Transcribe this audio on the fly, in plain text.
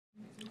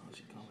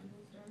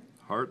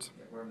heart,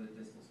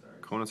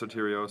 conus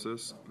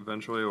arteriosus,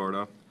 ventral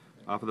aorta.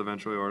 Off of the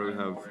ventral aorta we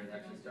have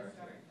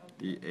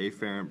the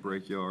afferent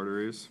brachial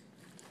arteries.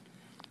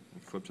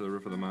 Flip to the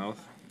roof of the mouth.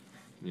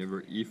 You have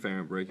your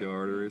efferent brachial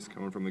arteries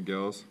coming from the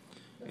gills,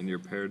 and your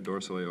paired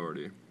dorsal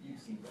aorta.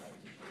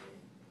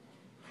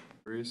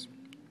 Arteries.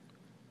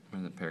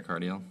 What is it,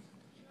 pericardial?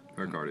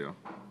 Pericardial.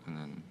 And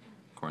then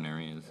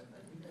coronary is?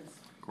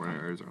 Coronary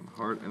arteries are on the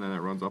heart, and then it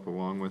runs up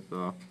along with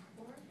the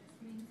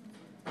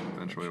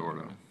ventral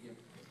aorta.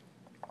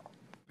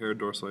 Paired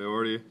dorsal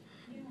aorta,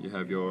 you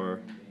have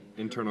your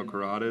internal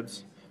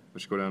carotids,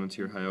 which go down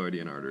into your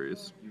hyoidean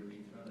arteries.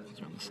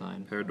 These are on the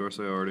side. Paired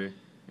dorsal aorta,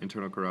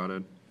 internal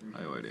carotid,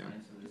 hyoidean.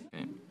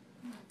 Okay.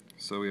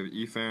 So we have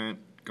efferent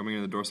coming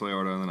into the dorsal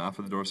aorta, and then off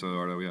of the dorsal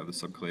aorta we have the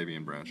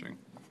subclavian branching.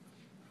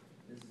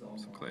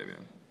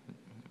 Subclavian.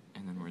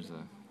 And then where's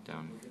the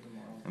down?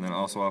 And then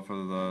also off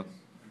of the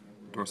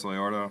dorsal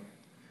aorta,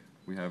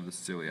 we have the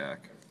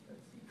celiac.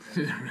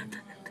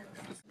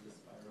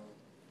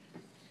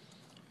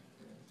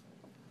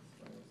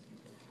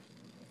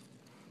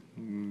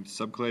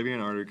 Subclavian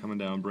artery coming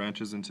down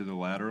branches into the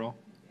lateral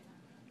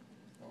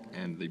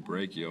and the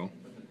brachial.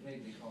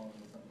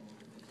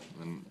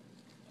 And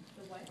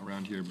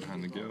around here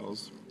behind the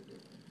gills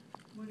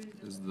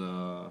is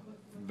the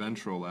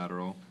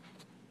ventrolateral.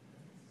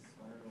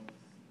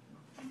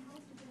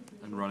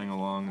 And running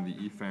along the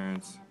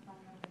efferents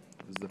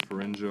is the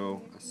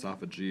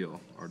pharyngoesophageal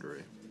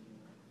artery.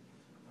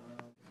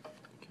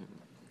 Okay.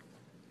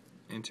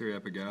 Anterior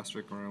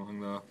epigastric running along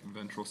the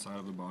ventral side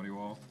of the body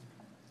wall.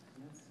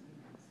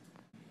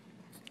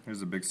 Here's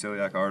the big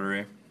celiac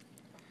artery.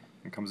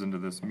 It comes into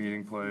this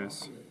meeting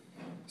place.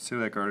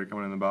 Celiac artery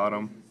coming in the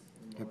bottom.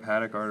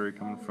 Hepatic artery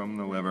coming from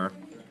the liver.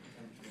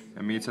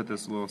 It meets at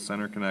this little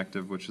center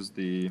connective, which is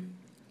the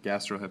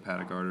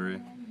gastrohepatic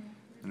artery.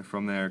 And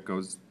from there it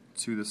goes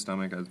to the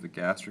stomach as the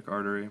gastric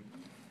artery,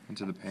 and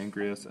to the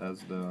pancreas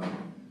as the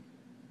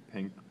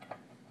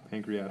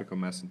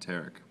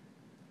pancreatico-mesenteric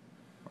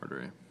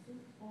artery.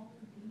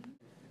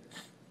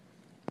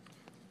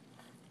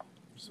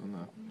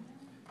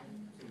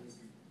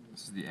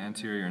 This is the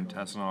anterior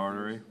intestinal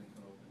artery.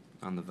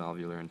 On the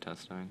valvular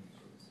intestine.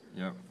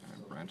 Yep,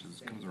 it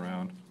branches, comes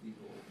around.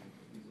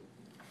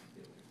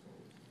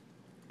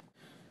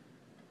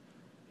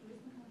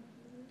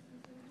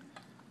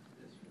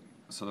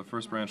 So the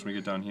first branch when we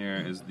get down here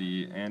is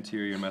the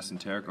anterior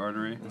mesenteric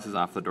artery. This is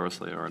off the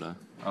dorsal aorta.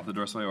 Off the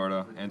dorsal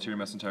aorta, anterior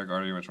mesenteric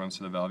artery, which runs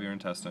to the valvular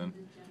intestine.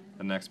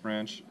 The next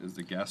branch is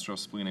the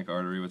gastrosplenic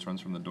artery, which runs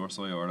from the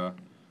dorsal aorta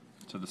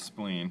to the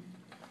spleen.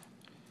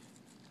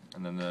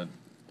 And then the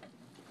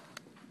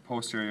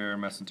posterior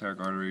mesenteric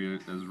artery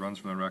runs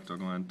from the rectal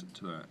gland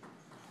to the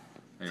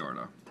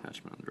aorta.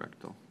 Attachment on the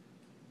rectal.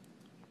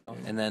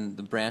 And then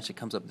the branch that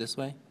comes up this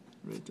way?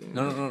 Right there.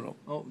 No.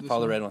 Oh,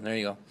 Follow the red one. There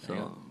you go.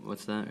 So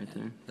what's that right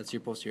there? That's your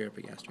posterior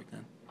epigastric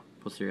then.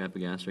 Posterior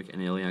epigastric,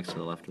 and iliac's to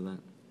the left of that.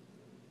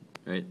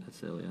 Right? That's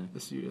the iliac.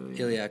 That's your iliac.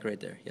 Iliac right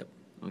there. Yep.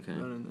 Okay.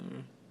 Right in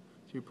there.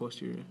 It's your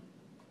posterior.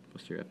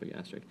 Posterior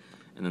epigastric.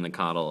 And then the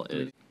caudal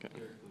is... Okay.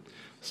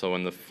 So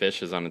when the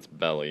fish is on its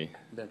belly,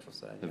 Ventral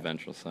side. the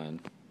ventral side,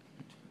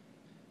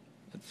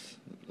 it's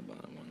the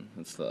bottom one.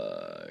 It's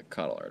the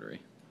caudal artery.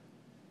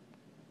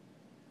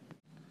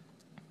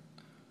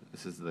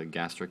 This is the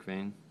gastric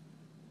vein.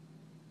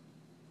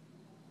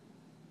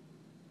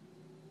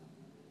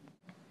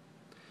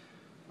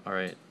 All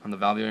right, on the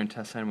valvular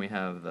intestine we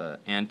have the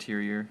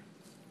anterior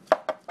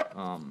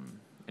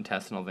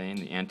intestinal vein,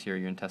 the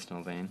anterior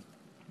intestinal vein.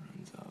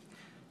 Runs up.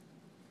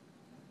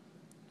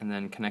 And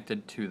then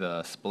connected to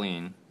the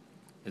spleen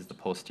is the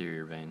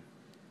posterior vein,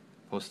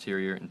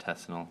 posterior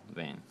intestinal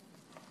vein.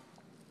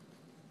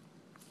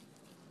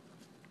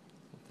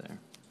 Up there.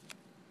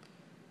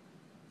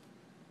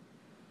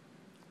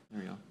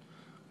 There we go.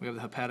 We have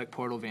the hepatic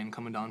portal vein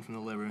coming down from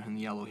the liver in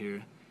yellow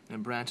here, and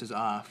it branches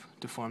off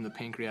to form the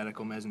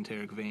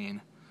pancreatico-mesenteric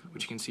vein,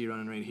 which you can see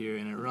running right here,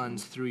 and it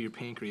runs through your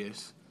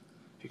pancreas.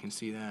 If you can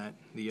see that,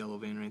 the yellow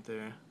vein right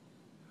there.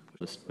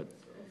 Because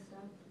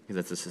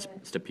that's the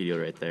stapedial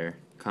right there.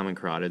 Common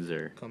carotids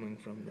are Coming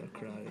from the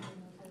carotid.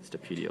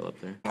 stapedial up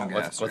there.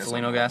 What's the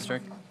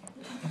linogastric?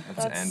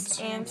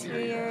 That's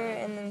anterior,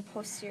 and then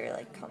posterior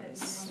like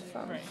comes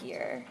from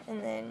here,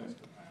 and then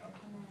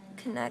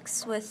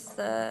connects with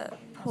the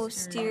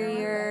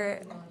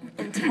posterior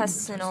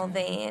intestinal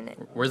vein.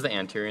 Where's the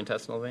anterior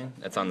intestinal vein?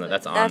 That's on the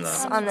That's on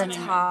the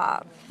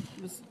top,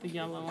 This is the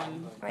yellow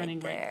one right running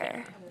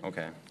there.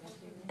 Okay.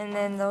 And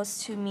then those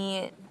two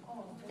meet,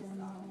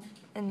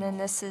 and then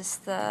this is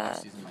the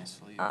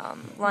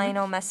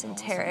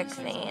Lino-mesenteric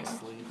vein.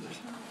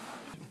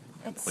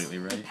 It's Completely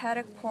right.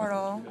 hepatic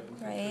portal,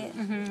 right?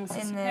 This is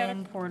And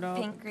then hepatic portal.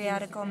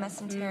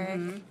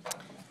 pancreatico-mesenteric.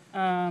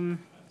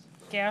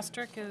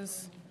 Gastric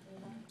is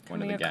One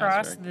to coming the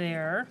across gastric.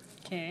 there.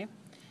 Okay.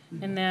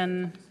 And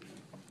then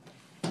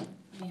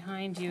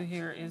behind you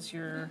here is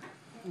your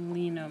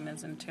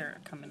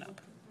Lino-mesenteric coming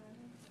up.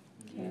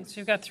 Okay, so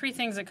you've got three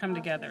things that come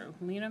together.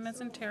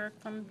 Lino-mesenteric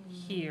from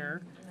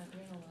here,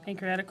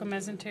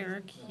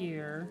 pancreatico-mesenteric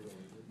here,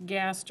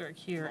 gastric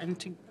here,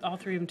 and all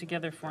three of them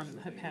together form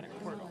the hepatic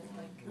portal.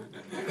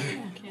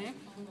 Okay.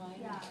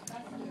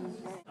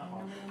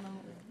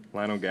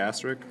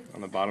 Linogastric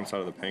on the bottom side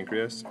of the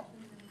pancreas.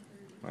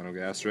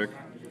 Linogastric.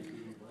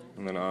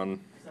 And then on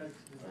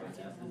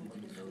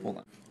Hold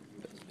on.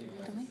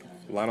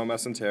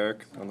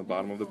 Linomesenteric on the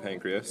bottom of the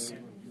pancreas.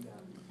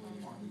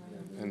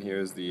 And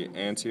here's the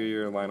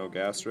anterior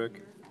linogastric.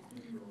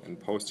 And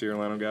posterior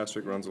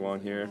linogastric runs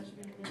along here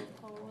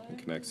and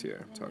connects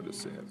here. It's hard to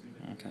see it.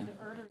 Okay.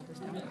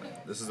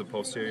 This is the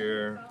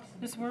posterior.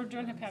 This we're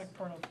doing hepatic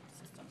portal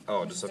system.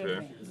 Oh, just up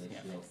here. Yeah.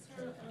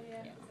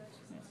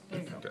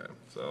 Okay,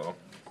 so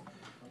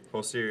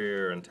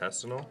posterior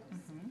intestinal.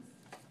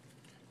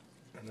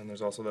 And then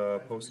there's also the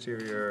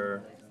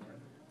posterior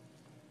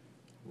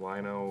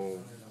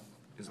linogastric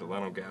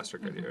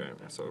right here.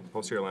 So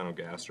posterior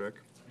linogastric.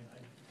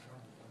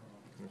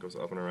 And it goes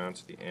up and around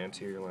to the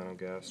anterior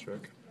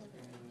linogastric.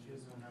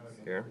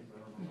 Here.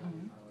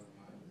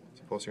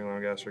 So posterior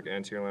linogastric,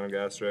 anterior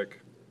linogastric.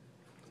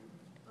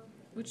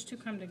 Which two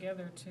come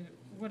together to,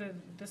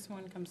 this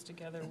one comes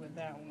together with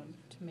that one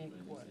to make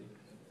what?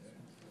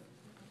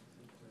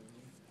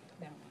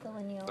 That one. The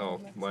lineal.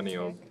 Oh,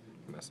 mesenteric.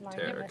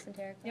 lineomesenteric.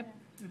 Mesenteric. Yep.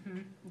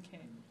 Okay.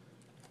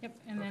 Yep,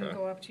 and then Okay.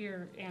 go up to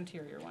your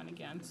anterior one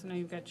again. So now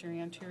you've got your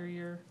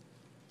anterior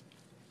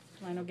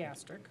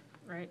linogastric,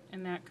 right?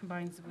 And that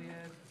combines with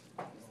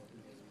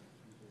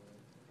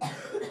Your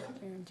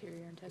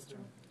anterior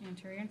intestinal.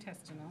 anterior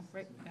intestinal,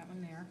 right? That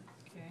one there.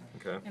 Okay.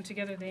 Okay. And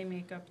together they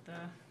make up this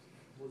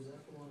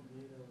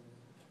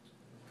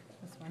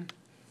one,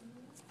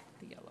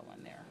 the yellow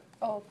one there.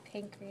 Oh,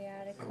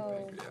 pancreatico.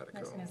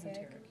 Pancreatico.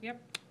 Mesenteric.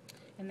 Yep.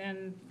 And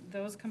then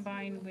those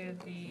combine with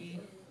the,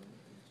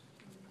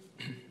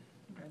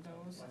 what are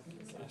those?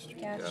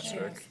 Gastric.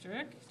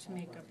 Gastric to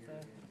make up the,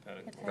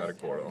 Hepatic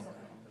portal.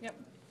 yep.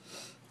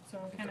 So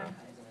kind of,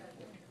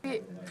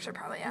 We should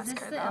probably ask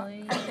this her the though.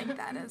 iliac I think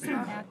that is the.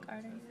 Celiac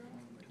artery.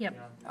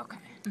 yep, Okay.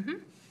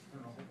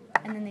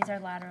 And then these are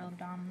lateral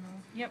abdominal.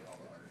 yep.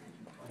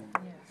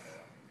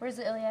 Where's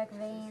the iliac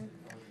vein?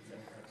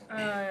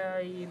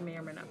 You may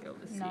or may not be able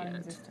to see it.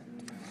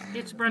 Non-existent.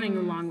 It's running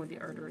along with the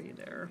artery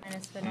there.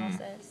 Sinus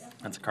venosus.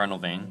 That's a cardinal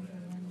vein.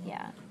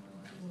 Yeah.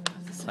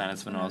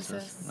 Sinus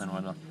venosus. Then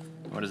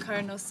what is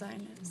Cardinal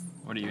sinus.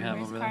 what do you have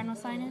Where's over there? cardinal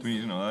sinus? Do we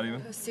need to know that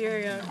even?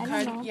 Posterior. I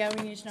don't know. Yeah,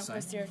 we need to know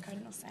posterior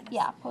cardinal sinus.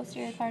 Yeah,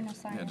 posterior cardinal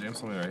Yeah, sinus. James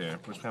told me right here,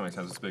 which kind of makes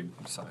sense. This big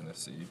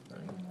sinus-y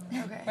thing.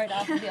 Okay. Right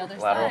off of the other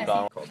Lateral side.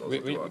 abdominal. Called those We-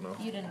 duodenal.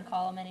 You didn't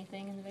call them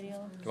anything in the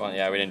video?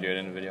 Yeah, we didn't do it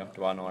in the video.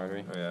 Duodenal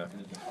artery. Oh yeah,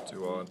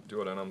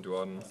 duodenum,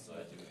 duoden.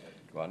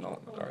 Duodenal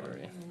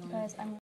artery. Guys, I'm